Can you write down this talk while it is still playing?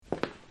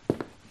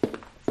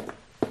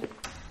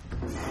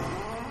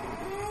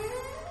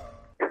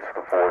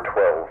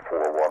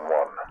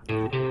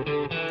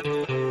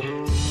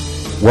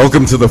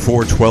Welcome to the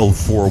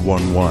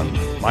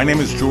 412-411. My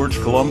name is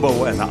George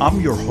Colombo, and I'm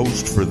your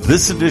host for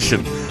this edition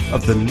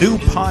of the new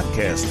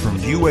podcast from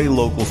UA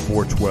Local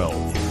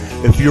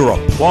 412. If you're a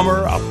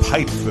plumber, a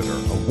pipe fitter,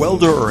 a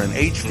welder, or an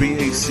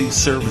HVAC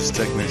service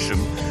technician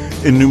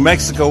in New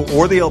Mexico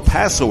or the El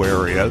Paso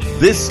area,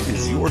 this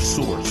is your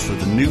source for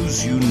the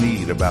news you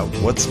need about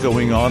what's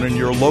going on in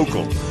your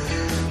local.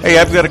 Hey,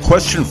 I've got a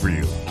question for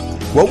you.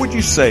 What would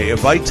you say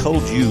if I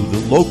told you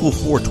that Local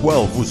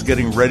 412 was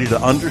getting ready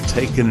to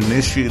undertake an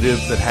initiative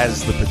that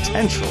has the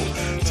potential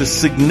to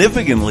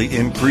significantly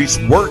increase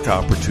work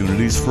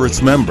opportunities for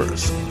its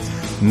members?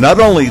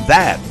 Not only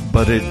that,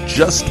 but it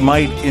just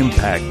might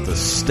impact the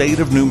state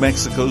of New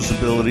Mexico's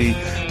ability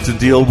to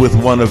deal with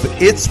one of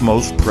its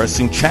most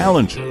pressing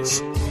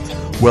challenges.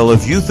 Well,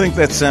 if you think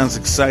that sounds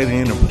exciting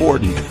and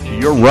important,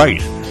 you're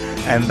right.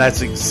 And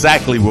that's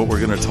exactly what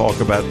we're going to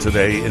talk about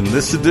today in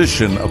this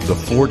edition of the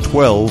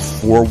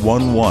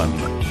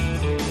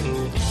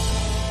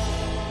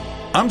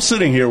 412-411. I'm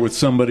sitting here with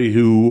somebody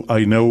who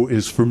I know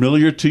is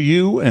familiar to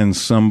you and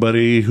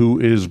somebody who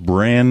is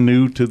brand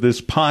new to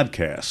this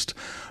podcast.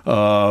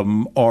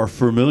 Our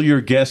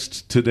familiar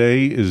guest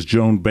today is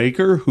Joan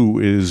Baker, who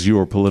is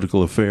your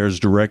political affairs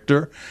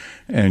director,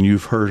 and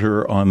you've heard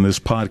her on this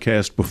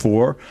podcast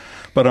before.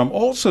 But I'm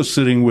also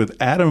sitting with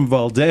Adam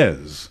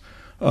Valdez,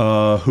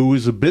 who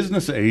is a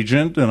business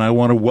agent, and I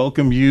want to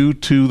welcome you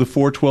to the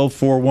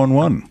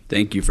 412-411.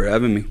 Thank you for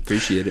having me.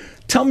 Appreciate it.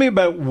 Tell me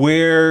about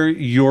where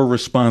your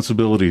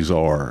responsibilities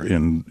are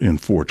in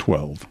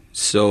 412.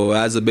 So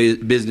as a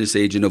business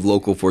agent of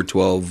Local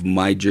 412,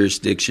 my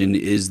jurisdiction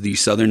is the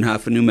southern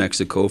half of New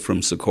Mexico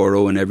from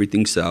Socorro and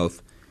everything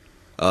south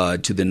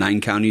to the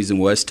 9 counties in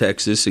West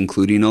Texas,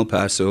 including El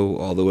Paso,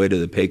 all the way to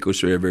the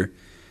Pecos River,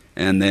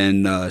 and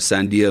then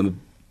Sandia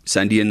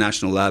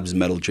National Labs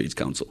Metal Trades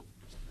Council.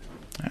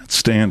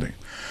 Outstanding.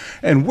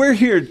 And we're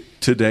here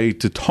today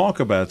to talk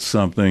about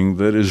something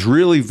that is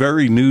really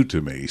very new to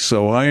me.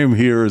 So I am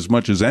here as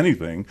much as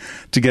anything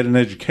to get an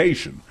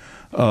education.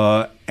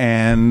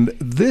 And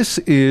this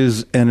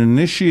is an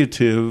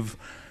initiative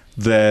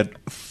that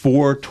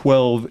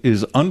 412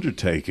 is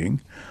undertaking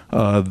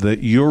that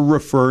you're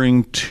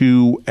referring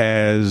to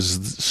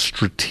as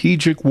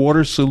strategic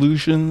water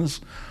solutions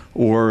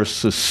or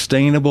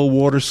sustainable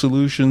water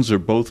solutions. Are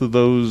both of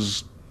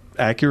those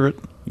accurate?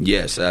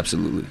 Yes,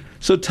 absolutely.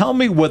 So tell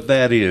me what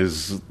that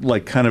is,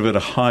 like kind of at a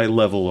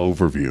high-level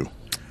overview.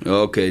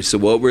 Okay, so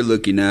what we're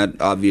looking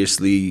at,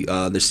 obviously,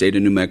 the state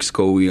of New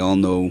Mexico, we all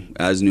know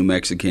as New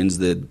Mexicans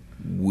that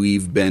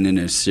we've been in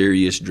a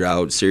serious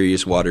drought,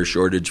 serious water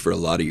shortage for a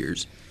lot of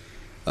years.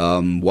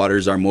 Water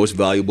is our most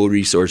valuable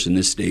resource in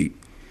this state.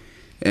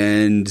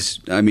 And,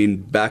 I mean,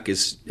 back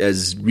as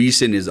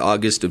recent as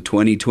August of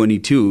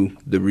 2022,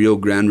 the Rio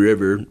Grande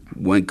River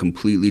went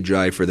completely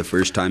dry for the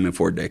first time in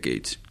 4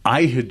 decades.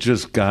 I had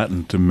just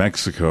gotten to New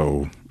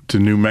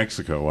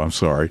Mexico,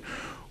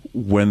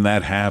 when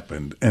that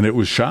happened, and it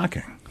was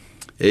shocking.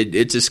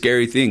 It's a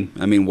scary thing.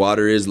 I mean,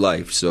 water is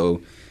life,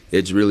 so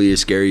it's really a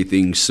scary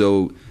thing.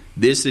 So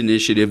this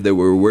initiative that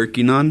we're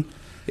working on,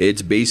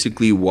 it's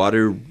basically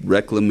water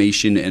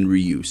reclamation and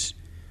reuse.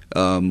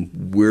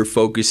 We're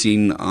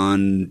focusing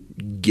on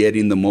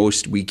getting the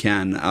most we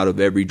can out of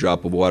every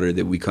drop of water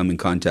that we come in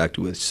contact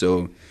with.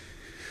 So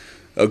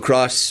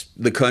across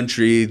the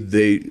country,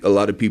 a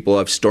lot of people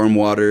have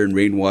stormwater and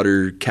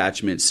rainwater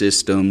catchment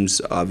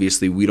systems.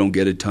 Obviously, we don't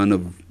get a ton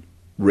of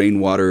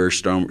rainwater or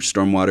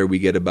stormwater. We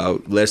get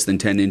about less than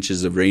 10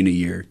 inches of rain a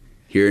year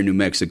here in New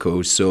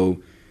Mexico.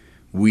 So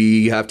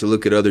we have to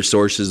look at other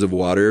sources of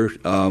water,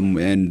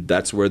 and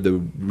that's where the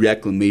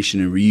reclamation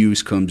and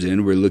reuse comes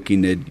in. We're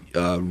looking at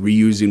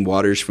reusing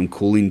waters from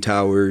cooling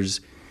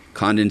towers,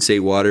 condensate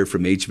water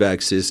from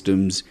HVAC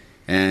systems,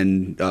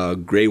 and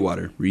gray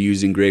water,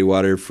 reusing gray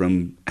water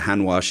from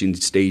hand washing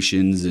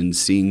stations and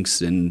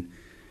sinks and,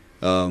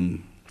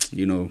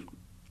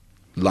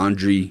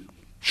 laundry,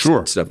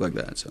 stuff like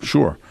that. So.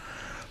 Sure.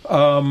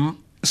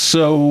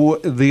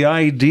 So the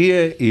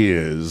idea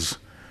is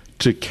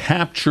to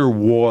capture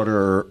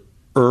water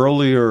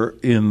earlier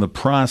in the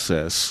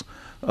process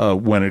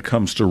when it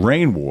comes to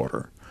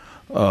rainwater,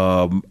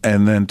 and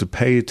then to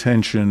pay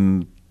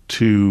attention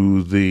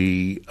to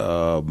the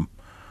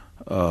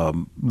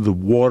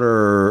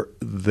water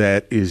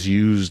that is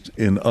used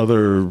in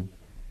other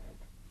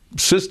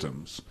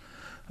systems,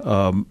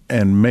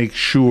 and make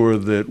sure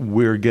that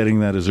we're getting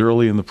that as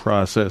early in the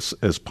process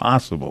as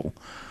possible.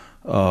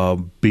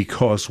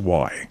 Because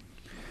why?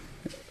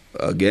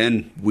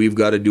 Again, we've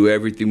got to do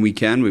everything we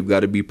can. We've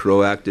got to be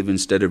proactive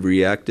instead of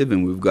reactive,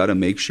 and we've got to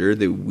make sure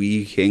that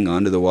we hang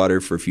on to the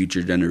water for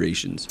future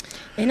generations.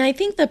 And I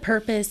think the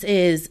purpose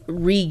is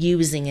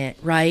reusing it,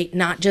 right?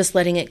 Not just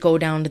letting it go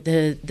down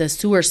to the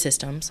sewer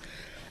systems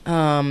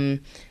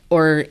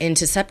or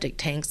into septic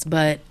tanks,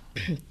 but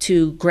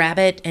to grab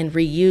it and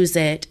reuse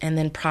it and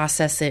then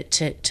process it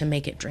to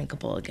make it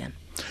drinkable again.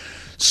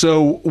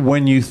 So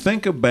when you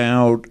think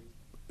about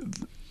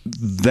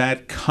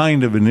that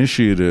kind of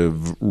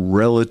initiative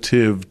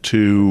relative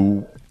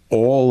to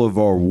all of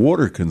our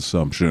water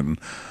consumption,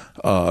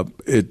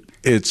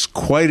 it's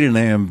quite an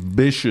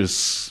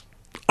ambitious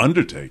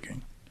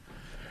undertaking.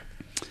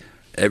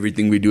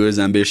 Everything we do is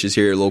ambitious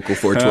here at Local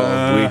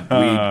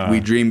 412. We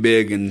dream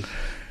big, and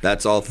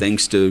that's all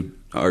thanks to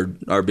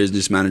our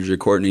business manager,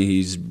 Courtney.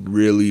 He's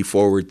really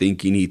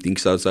forward-thinking. He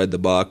thinks outside the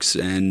box,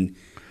 and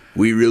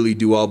we really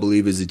do all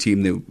believe as a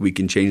team that we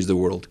can change the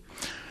world.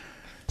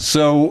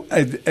 So,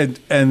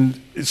 and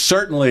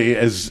certainly,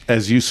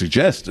 as you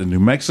suggest, in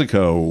New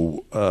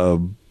Mexico,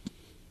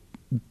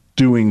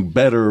 doing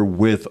better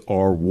with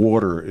our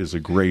water is a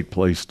great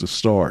place to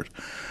start.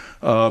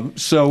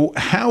 So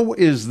how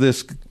is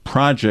this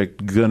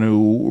project going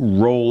to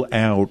roll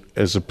out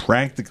as a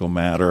practical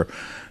matter,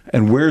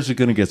 and where is it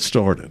going to get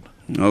started?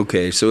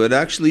 Okay, so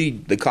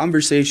the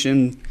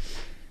conversation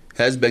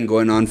has been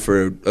going on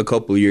for a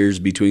couple of years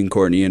between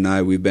Courtney and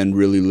I. We've been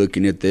really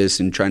looking at this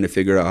and trying to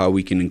figure out how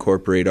we can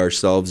incorporate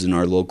ourselves and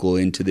our local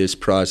into this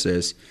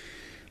process.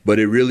 But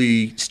it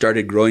really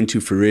started growing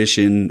to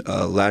fruition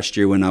last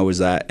year when I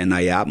was at an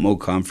IAPMO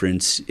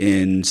conference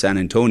in San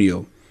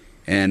Antonio.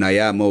 And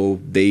IAPMO,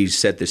 they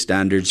set the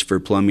standards for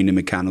plumbing and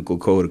mechanical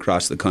code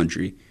across the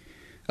country.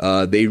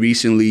 They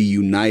recently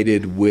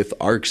united with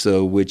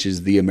ARCSA, which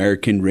is the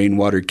American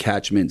Rainwater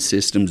Catchment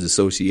Systems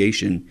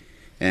Association,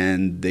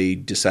 and they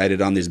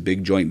decided on this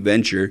big joint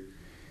venture.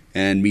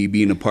 And me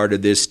being a part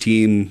of this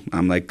team,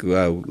 I'm like,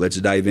 wow, let's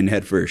dive in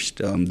head first.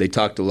 They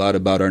talked a lot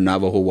about our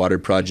Navajo Water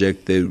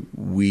project that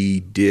we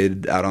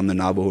did out on the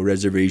Navajo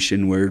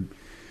Reservation, where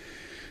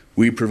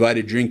we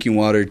provided drinking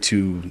water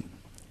to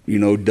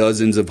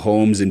dozens of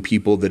homes and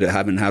people that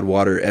haven't had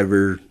water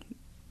ever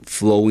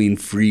flowing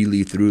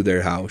freely through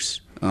their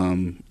house.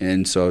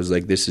 And so I was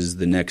like, this is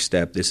the next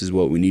step. This is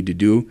what we need to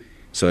do.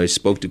 So I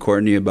spoke to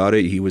Courtney about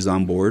it. He was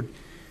on board.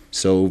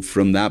 So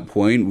from that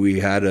point, we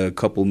had a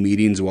couple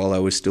meetings while I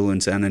was still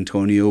in San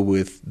Antonio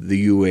with the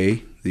UA,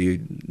 the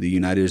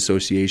United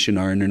Association,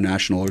 our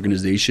international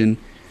organization,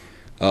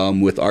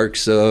 with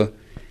ARCSA,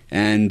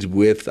 and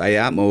with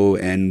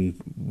IAPMO,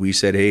 and we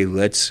said, hey,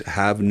 let's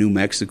have New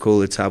Mexico,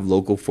 let's have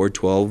Local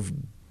 412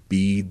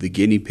 be the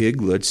guinea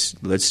pig. Let's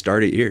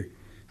start it here.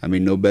 I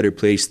mean, no better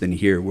place than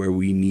here, where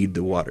we need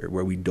the water,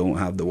 where we don't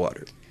have the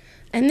water.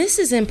 And this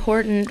is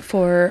important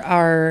for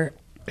our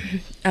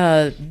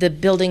the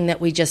building that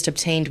we just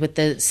obtained with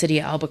the city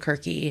of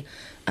Albuquerque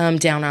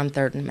down on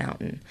 3rd and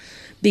Mountain,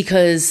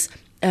 because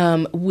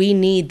we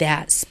need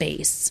that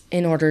space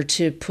in order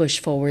to push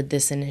forward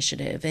this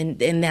initiative,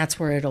 and that's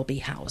where it'll be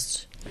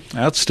housed.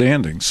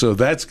 Outstanding. So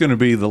that's going to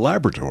be the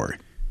laboratory.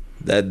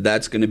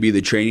 That's going to be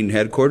the training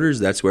headquarters.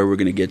 That's where we're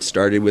going to get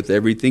started with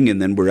everything,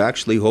 and then we're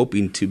actually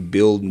hoping to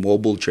build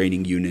mobile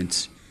training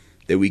units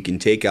that we can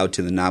take out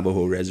to the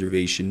Navajo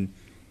Reservation,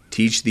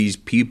 teach these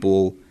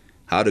people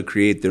how to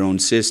create their own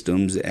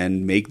systems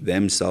and make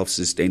them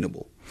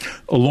self-sustainable.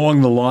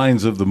 Along the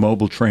lines of the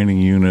mobile training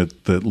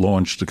unit that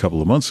launched a couple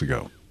of months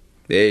ago.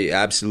 Hey,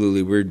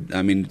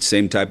 absolutely.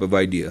 Same type of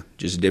idea,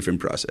 just a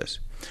different process.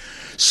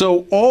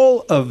 So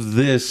all of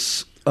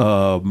this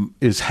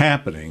is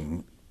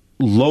happening.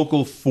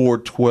 Local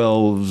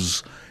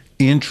 412's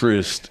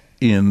interest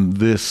in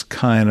this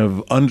kind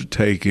of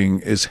undertaking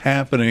is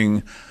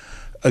happening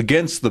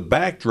against the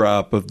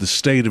backdrop of the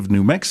state of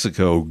New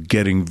Mexico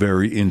getting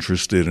very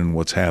interested in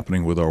what's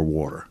happening with our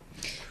water.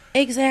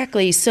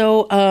 Exactly.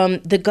 So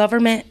the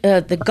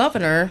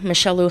governor,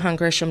 Michelle Lujan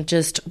Grisham,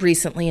 just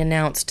recently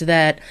announced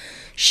that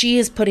she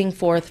is putting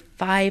forth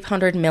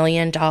 $500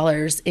 million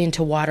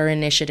into water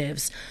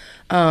initiatives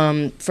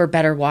for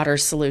better water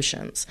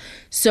solutions.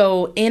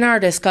 So in our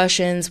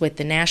discussions with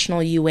the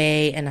National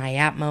UA and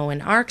IAPMO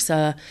and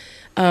ARCSA,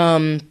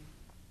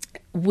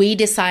 we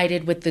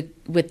decided with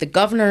the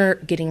governor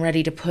getting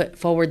ready to put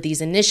forward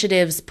these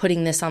initiatives,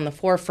 putting this on the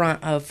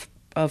forefront of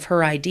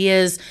her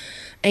ideas,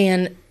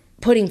 and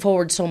putting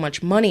forward so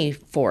much money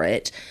for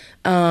it,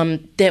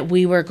 that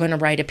we were going to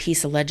write a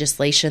piece of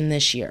legislation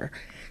this year.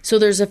 So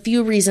there's a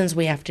few reasons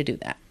we have to do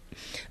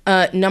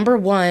that. Number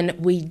one,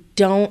 we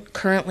don't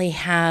currently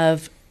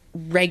have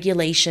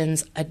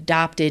regulations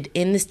adopted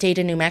in the state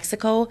of New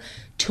Mexico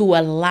to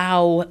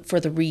allow for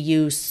the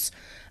reuse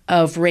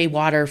of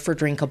rainwater for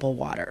drinkable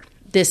water.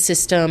 This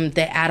system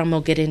that Adam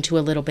will get into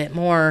a little bit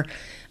more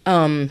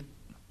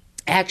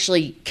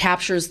actually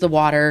captures the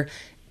water,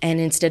 and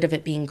instead of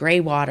it being gray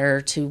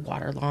water to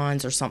water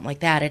lawns or something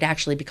like that, it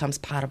actually becomes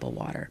potable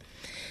water.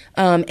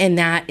 And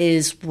that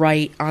is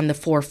right on the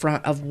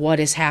forefront of what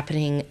is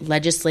happening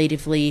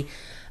legislatively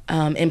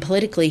and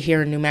politically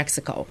here in New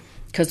Mexico,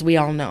 because we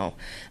all know.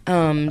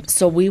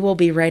 So we will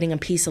be writing a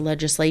piece of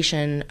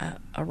legislation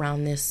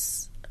around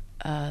this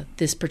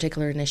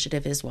particular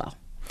initiative as well.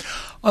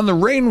 On the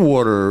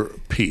rainwater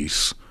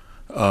piece,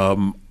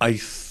 I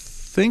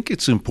think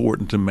it's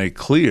important to make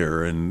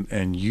clear,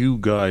 and you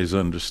guys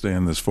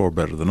understand this far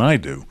better than I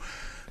do,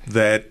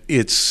 that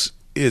it's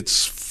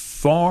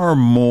far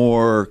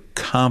more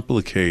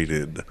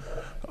complicated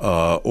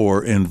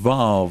or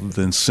involved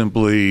than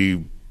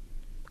simply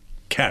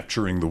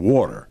capturing the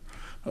water.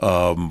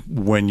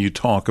 When you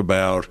talk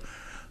about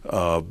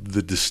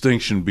the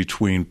distinction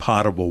between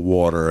potable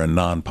water and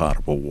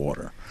non-potable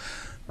water.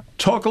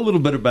 Talk a little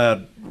bit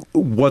about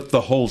what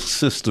the whole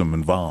system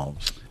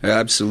involves.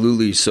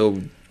 Absolutely.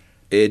 So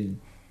it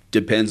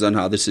depends on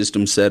how the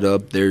system's set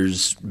up.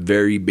 There's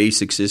very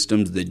basic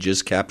systems that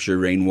just capture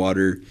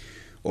rainwater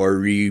or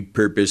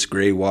repurpose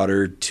gray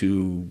water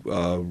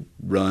to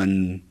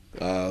run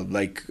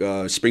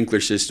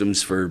sprinkler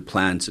systems for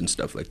plants and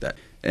stuff like that.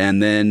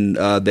 And then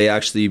they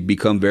actually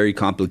become very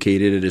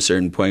complicated at a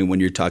certain point when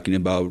you're talking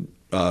about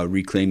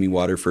reclaiming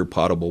water for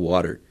potable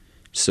water.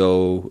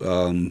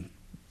 So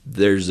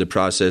there's a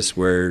process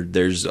where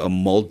there's a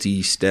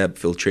multi-step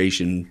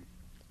filtration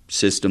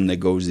system that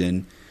goes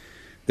in.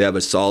 They have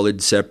a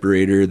solid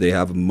separator, they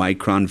have a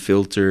micron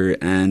filter,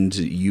 and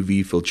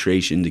UV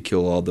filtration to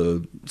kill all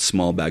the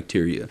small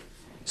bacteria.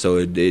 So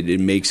it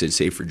makes it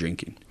safe for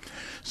drinking.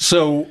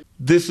 So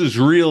this is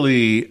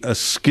really a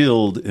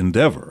skilled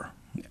endeavor.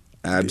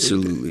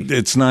 Absolutely.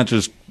 It's not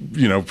just,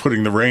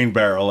 putting the rain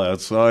barrel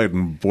outside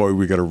and, boy,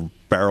 we got a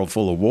barrel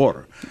full of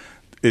water.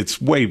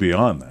 It's way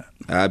beyond that.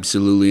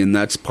 Absolutely, and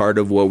that's part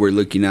of what we're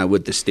looking at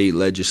with the state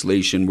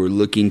legislation. We're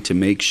looking to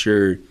make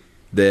sure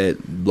that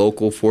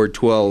Local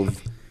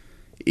 412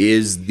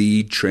 is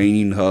the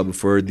training hub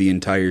for the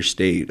entire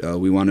state.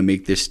 We want to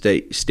make this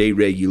state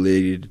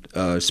regulated,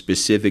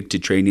 specific to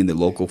training that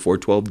Local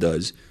 412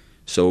 does.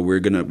 So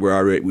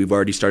we've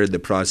already started the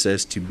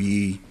process to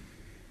be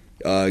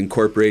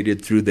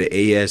incorporated through the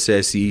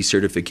ASSE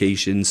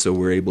certification. So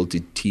we're able to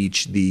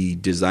teach the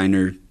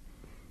designer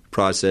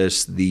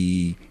process,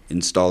 the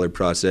installer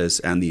process,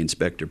 and the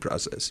inspector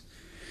process.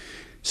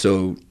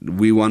 So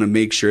we want to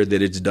make sure that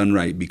it's done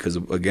right because,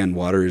 again,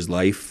 water is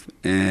life,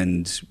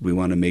 and we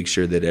want to make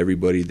sure that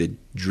everybody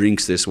that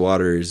drinks this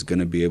water is going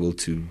to be able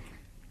to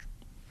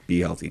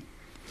be healthy.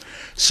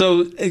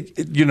 So,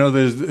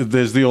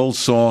 there's the old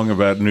song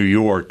about New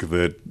York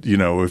that,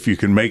 if you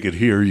can make it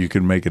here, you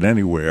can make it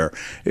anywhere.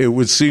 It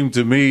would seem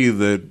to me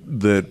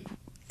that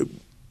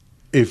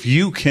if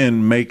you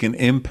can make an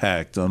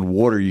impact on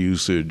water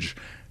usage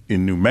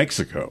in New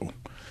Mexico,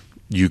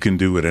 you can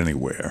do it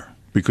anywhere.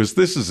 Because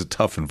this is a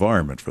tough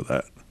environment for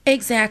that.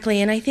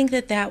 Exactly, and I think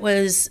that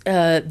was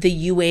the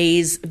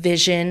UA's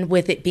vision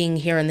with it being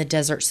here in the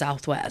desert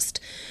Southwest.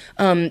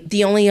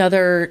 The only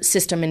other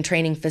system and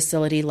training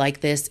facility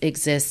like this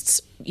exists,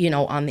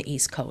 on the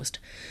East Coast.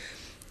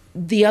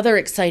 The other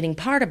exciting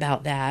part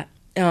about that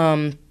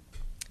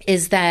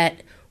is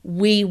that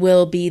we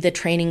will be the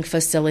training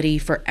facility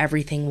for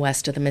everything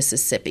west of the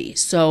Mississippi.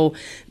 So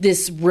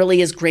this really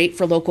is great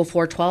for Local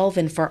 412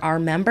 and for our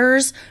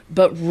members,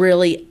 but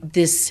really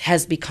this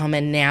has become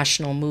a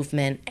national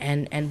movement,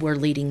 and we're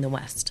leading the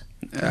West.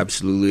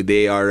 Absolutely.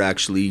 They are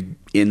actually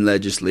in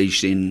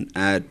legislation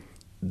at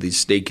the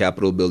state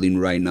capitol building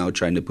right now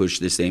trying to push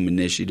the same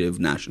initiative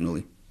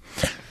nationally.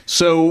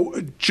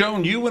 So,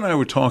 Joan, you and I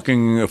were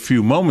talking a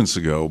few moments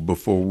ago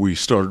before we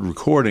started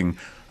recording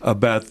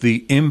about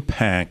the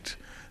impact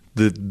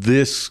that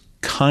this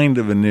kind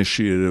of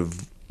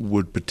initiative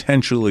would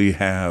potentially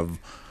have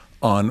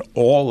on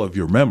all of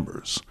your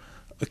members.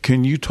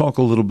 Can you talk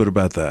a little bit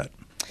about that?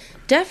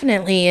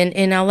 Definitely,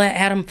 and I'll let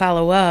Adam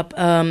follow up.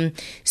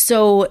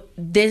 So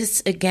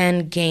this,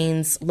 again,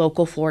 gains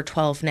Local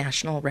 412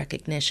 national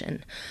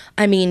recognition.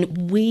 I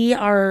mean, we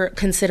are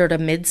considered a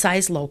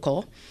mid-sized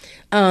local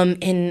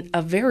in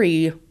a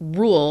very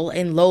rural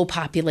and low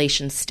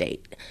population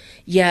state.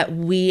 Yet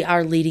we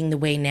are leading the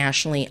way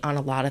nationally on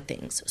a lot of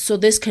things. So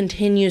this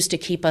continues to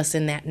keep us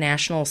in that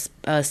national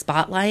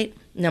spotlight,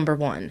 number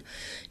one.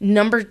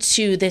 Number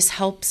two, this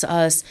helps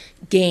us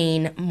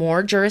gain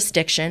more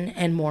jurisdiction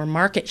and more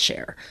market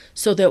share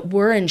so that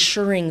we're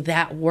ensuring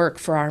that work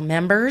for our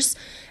members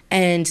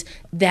and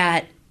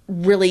that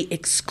really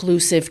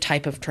exclusive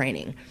type of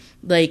training.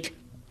 Like,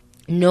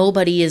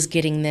 nobody is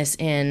getting this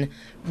in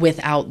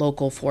without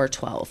Local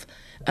 412.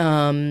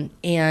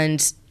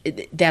 And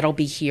that'll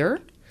be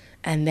here.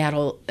 And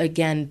that'll,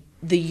 again,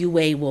 the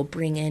UA will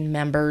bring in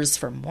members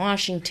from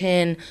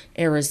Washington,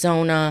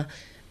 Arizona,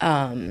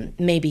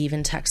 maybe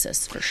even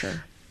Texas for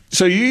sure.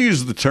 So you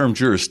use the term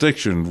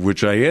jurisdiction,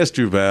 which I asked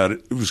you about.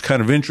 It was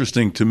kind of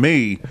interesting to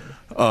me,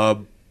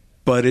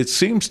 but it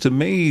seems to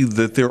me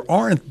that there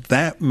aren't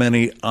that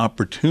many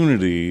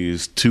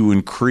opportunities to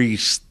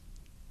increase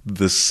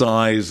the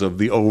size of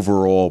the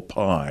overall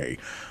pie.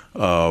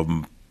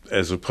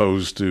 As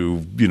opposed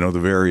to, the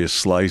various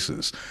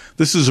slices.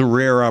 This is a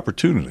rare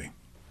opportunity.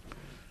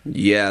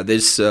 Yeah,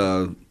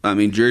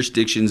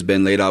 jurisdiction's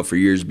been laid out for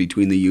years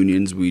between the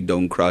unions. We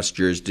don't cross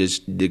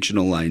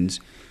jurisdictional lines.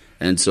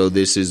 And so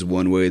this is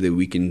one way that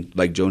we can,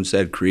 like Joan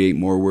said, create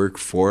more work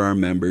for our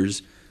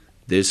members.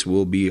 This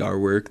will be our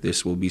work.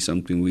 This will be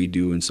something we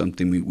do and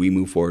something we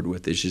move forward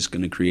with. It's just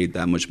going to create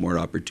that much more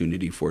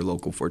opportunity for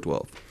Local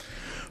 412.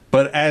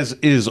 But as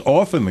is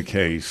often the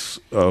case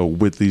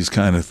with these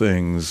kind of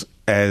things,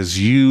 as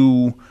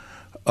you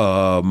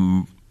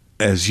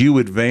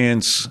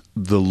advance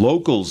the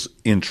locals'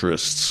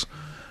 interests,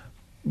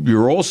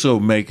 you're also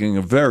making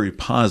a very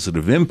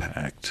positive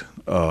impact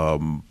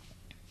on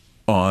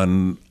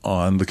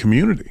the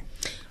community.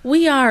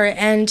 We are.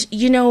 And,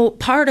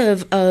 part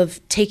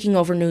of taking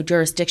over new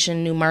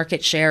jurisdiction, new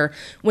market share,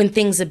 when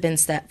things have been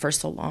set for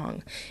so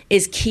long,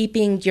 is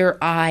keeping your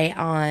eye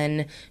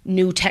on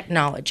new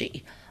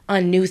technology,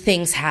 on new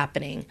things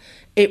happening.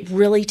 It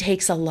really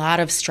takes a lot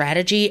of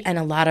strategy and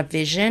a lot of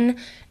vision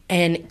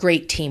and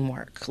great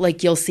teamwork.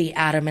 Like you'll see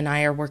Adam and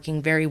I are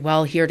working very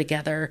well here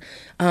together.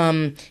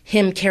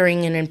 Him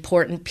carrying an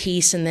important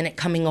piece and then it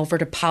coming over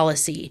to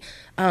policy.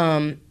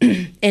 And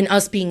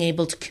us being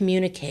able to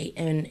communicate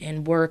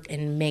and work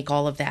and make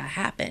all of that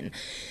happen.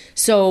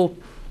 So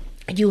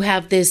you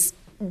have this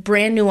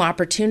brand new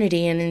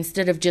opportunity, and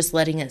instead of just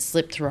letting it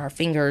slip through our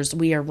fingers,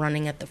 we are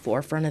running at the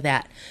forefront of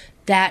that.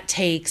 That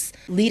takes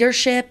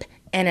leadership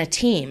and a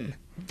team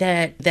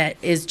that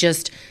is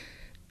just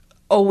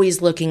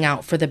always looking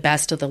out for the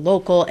best of the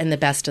local and the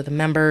best of the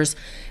members.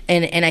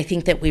 And I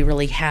think that we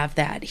really have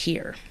that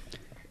here.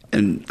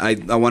 And I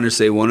want to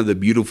say one of the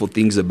beautiful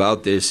things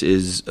about this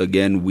is,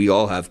 again, we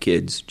all have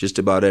kids. Just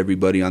about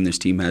everybody on this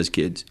team has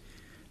kids.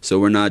 So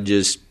we're not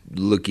just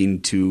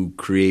looking to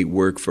create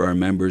work for our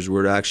members.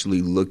 We're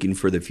actually looking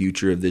for the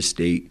future of this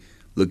state,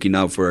 looking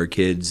out for our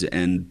kids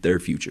and their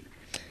future.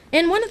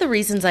 And one of the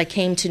reasons I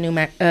came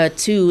to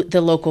to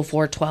the local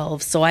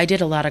 412, so I did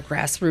a lot of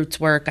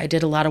grassroots work. I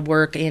did a lot of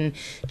work in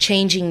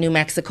changing New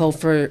Mexico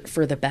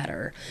for the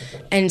better.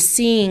 And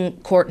seeing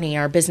Courtney,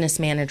 our business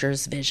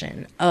manager's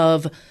vision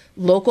of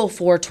local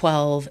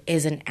 412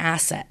 is an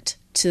asset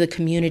to the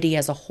community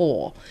as a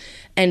whole.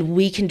 And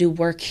we can do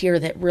work here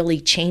that really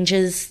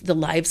changes the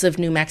lives of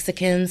New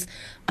Mexicans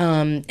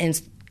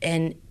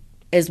and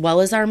as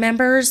well as our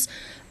members.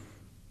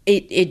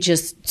 It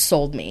just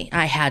sold me.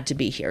 I had to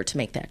be here to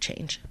make that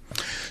change.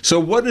 So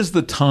what is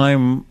the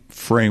time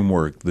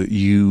framework that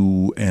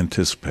you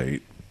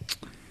anticipate?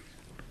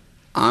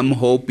 I'm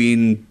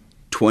hoping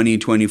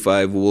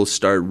 2025 we'll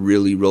start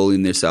really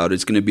rolling this out.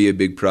 It's going to be a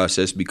big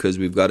process because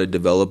we've got to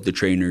develop the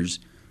trainers.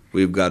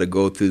 We've got to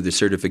go through the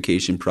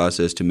certification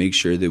process to make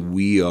sure that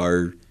we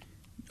are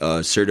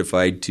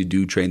certified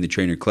to train the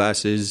trainer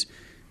classes.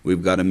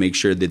 We've got to make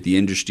sure that the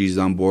industry is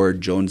on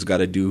board. Joan's got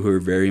to do her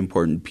very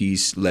important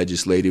piece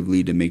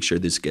legislatively to make sure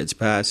this gets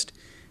passed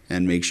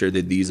and make sure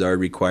that these are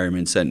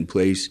requirements set in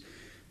place.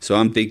 So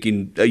I'm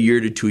thinking a year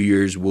to 2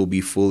 years we'll be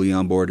fully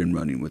on board and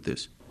running with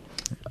this.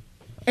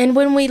 And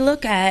when we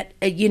look at,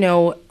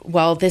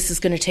 this is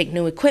going to take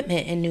new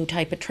equipment and new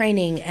type of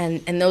training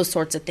and those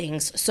sorts of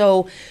things.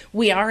 So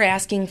we are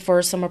asking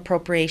for some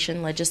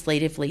appropriation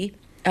legislatively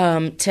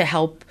to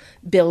help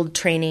build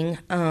training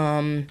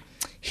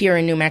here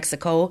in New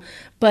Mexico,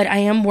 but I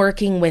am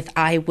working with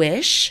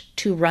iWish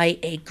to write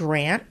a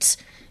grant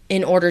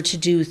in order to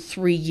do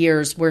 3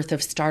 years worth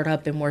of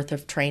startup and worth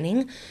of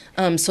training.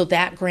 So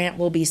that grant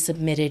will be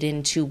submitted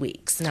in 2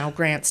 weeks. Now,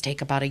 grants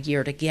take about a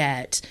year to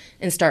get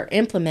and start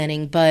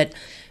implementing, but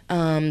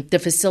the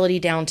facility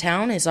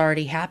downtown is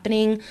already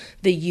happening.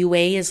 The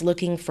UA is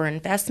looking for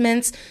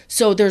investments.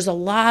 So there's a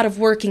lot of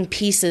working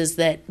pieces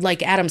that,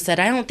 like Adam said,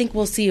 I don't think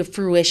we'll see a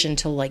fruition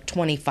till like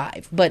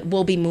 25, but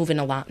we'll be moving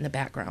a lot in the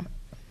background.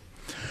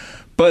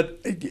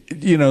 But,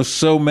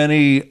 so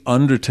many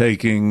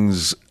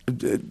undertakings,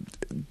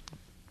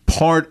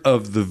 part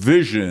of the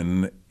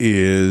vision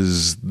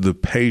is the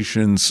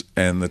patience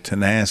and the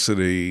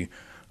tenacity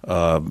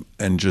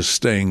and just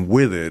staying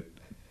with it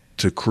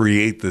to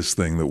create this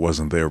thing that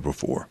wasn't there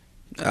before.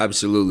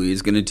 Absolutely.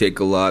 It's going to take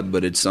a lot,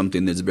 but it's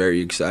something that's very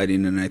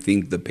exciting, and I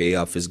think the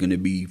payoff is going to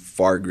be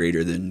far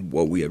greater than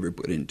what we ever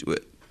put into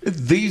it.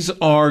 These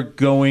are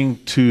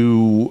going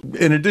to,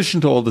 in addition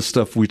to all the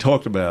stuff we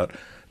talked about,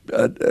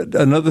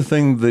 another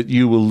thing that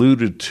you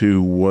alluded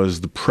to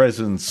was the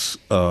presence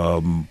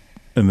in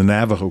the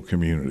Navajo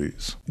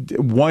communities.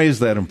 Why is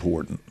that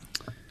important?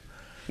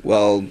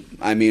 Well,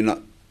 I mean,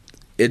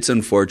 it's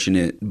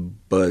unfortunate,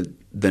 but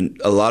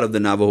a lot of the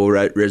Navajo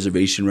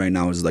reservation right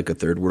now is like a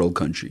third world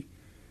country.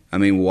 I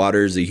mean,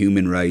 water is a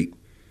human right,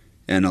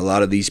 and a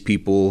lot of these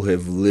people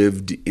have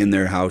lived in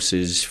their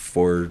houses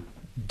for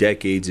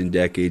decades and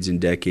decades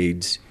and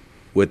decades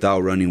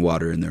without running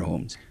water in their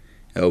homes.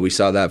 We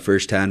saw that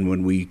firsthand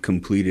when we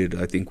completed,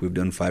 I think we've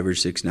done 5 or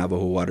 6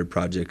 Navajo water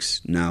projects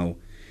now.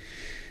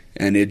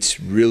 And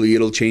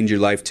it'll change your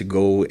life to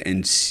go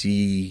and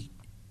see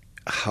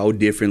how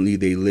differently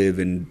they live,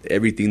 and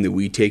everything that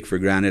we take for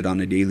granted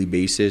on a daily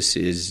basis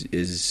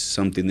is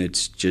something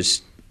that's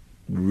just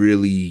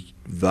really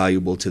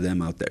valuable to them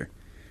out there.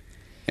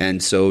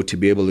 And so to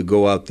be able to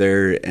go out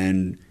there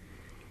and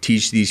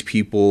teach these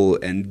people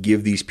and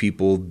give these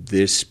people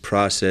this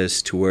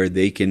process to where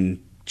they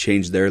can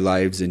change their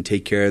lives and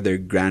take care of their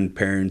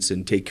grandparents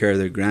and take care of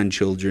their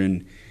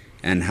grandchildren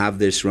and have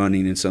this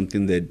running in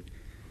something that,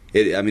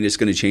 it's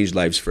going to change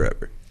lives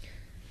forever.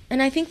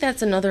 And I think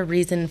that's another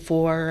reason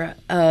for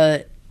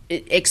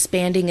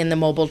expanding in the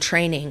mobile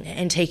training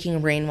and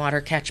taking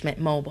rainwater catchment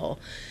mobile,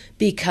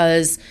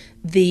 because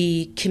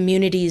the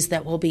communities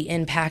that will be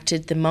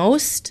impacted the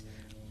most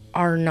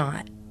are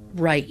not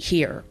right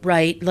here,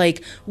 right?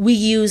 Like, we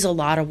use a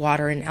lot of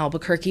water in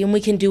Albuquerque and we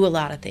can do a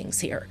lot of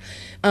things here.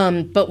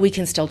 but we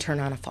can still turn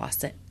on a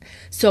faucet.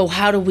 So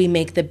how do we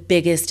make the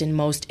biggest and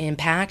most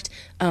impact?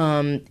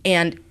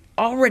 And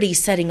already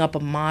setting up a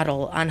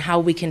model on how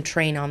we can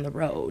train on the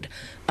road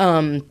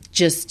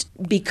just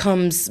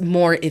becomes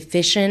more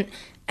efficient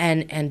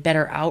and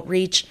better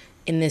outreach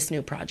in this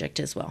new project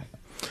as well.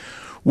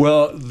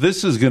 Well,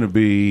 this is going to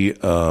be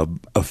a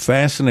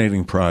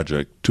fascinating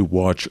project to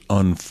watch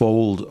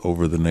unfold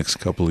over the next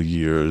couple of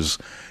years,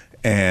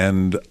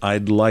 and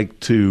I'd like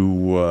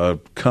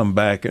to come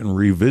back and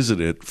revisit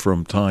it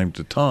from time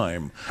to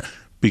time,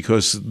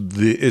 because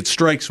it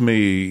strikes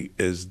me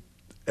as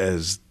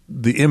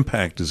the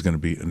impact is going to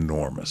be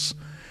enormous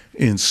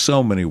in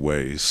so many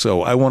ways.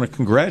 So I want to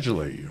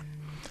congratulate you,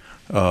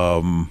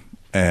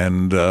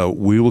 and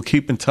we will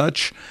keep in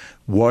touch.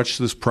 Watch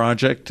this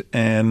project,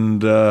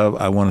 and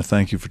I want to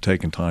thank you for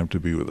taking time to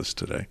be with us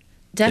today.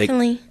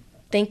 Definitely.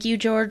 Thank you,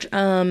 George.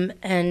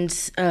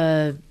 And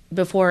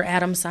before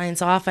Adam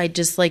signs off, I'd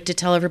just like to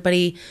tell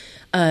everybody,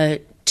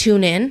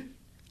 tune in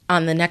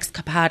on the next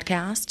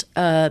podcast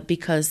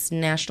because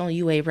National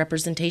UA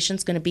representation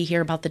is going to be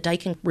here about the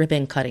dike and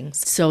ribbon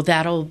cuttings. So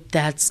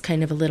that's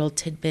kind of a little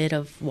tidbit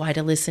of why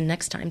to listen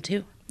next time,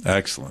 too.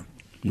 Excellent.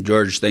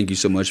 George, thank you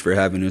so much for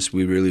having us.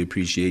 We really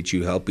appreciate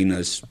you helping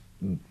us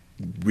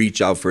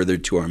reach out further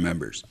to our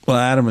members. Well,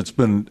 Adam, it's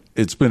been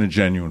a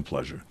genuine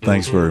pleasure.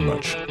 Thanks very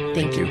much.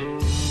 Thank you.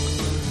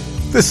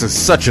 This is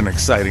such an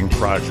exciting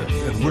project,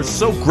 and we're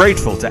so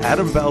grateful to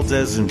Adam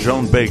Valdez and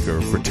Joan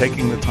Baker for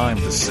taking the time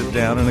to sit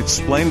down and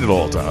explain it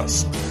all to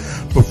us.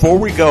 Before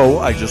we go,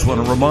 I just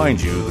want to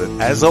remind you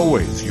that, as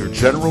always, your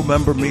general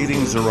member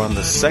meetings are on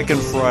the second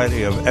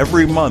Friday of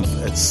every month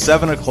at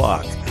 7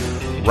 o'clock,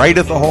 right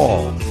at the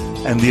hall.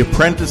 And the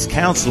Apprentice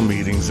Council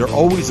meetings are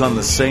always on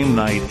the same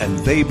night, and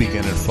they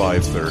begin at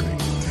 5:30.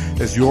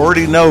 As you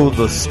already know,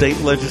 the state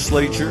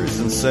legislature is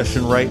in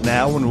session right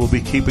now, and we'll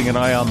be keeping an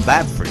eye on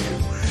that for you.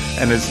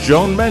 And as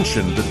Joan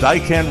mentioned, the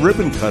dike and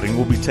ribbon cutting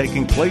will be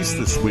taking place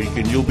this week,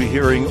 and you'll be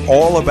hearing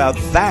all about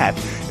that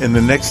in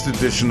the next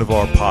edition of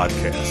our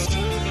podcast.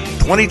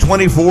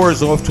 2024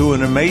 is off to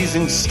an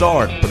amazing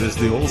start, but as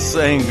the old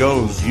saying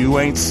goes, you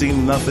ain't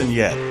seen nothing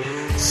yet.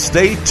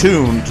 Stay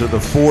tuned to the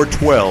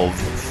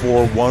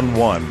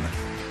 412-411.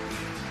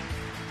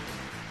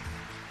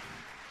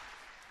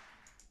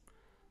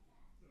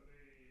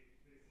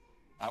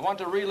 I want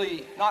to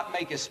really not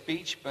make a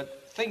speech,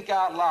 but think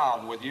out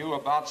loud with you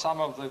about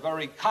some of the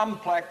very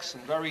complex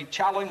and very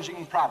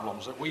challenging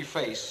problems that we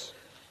face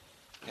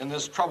in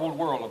this troubled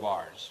world of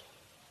ours.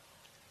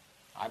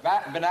 I've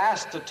been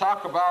asked to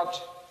talk about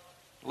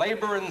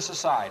labor in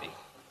society.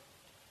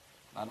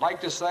 I'd like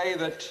to say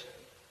that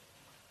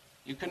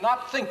you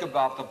cannot think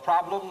about the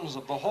problems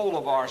of the whole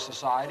of our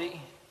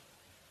society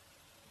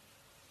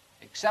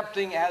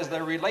excepting as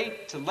they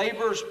relate to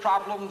labor's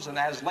problems and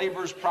as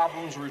labor's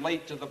problems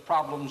relate to the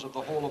problems of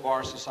the whole of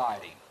our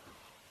society.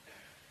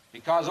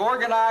 Because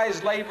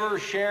organized labor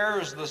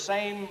shares the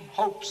same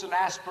hopes and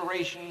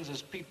aspirations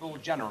as people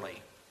generally.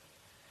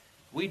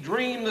 We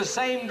dream the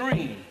same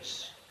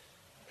dreams.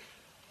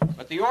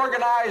 But the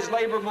organized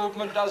labor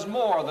movement does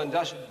more than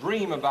just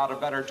dream about a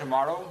better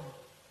tomorrow.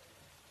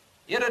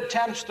 It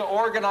attempts to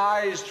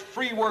organize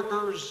free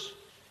workers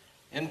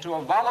into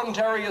a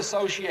voluntary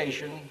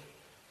association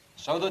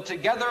so that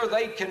together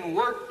they can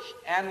work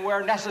and,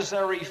 where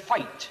necessary,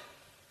 fight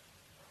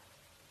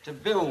to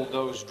build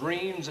those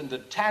dreams into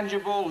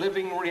tangible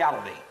living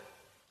reality.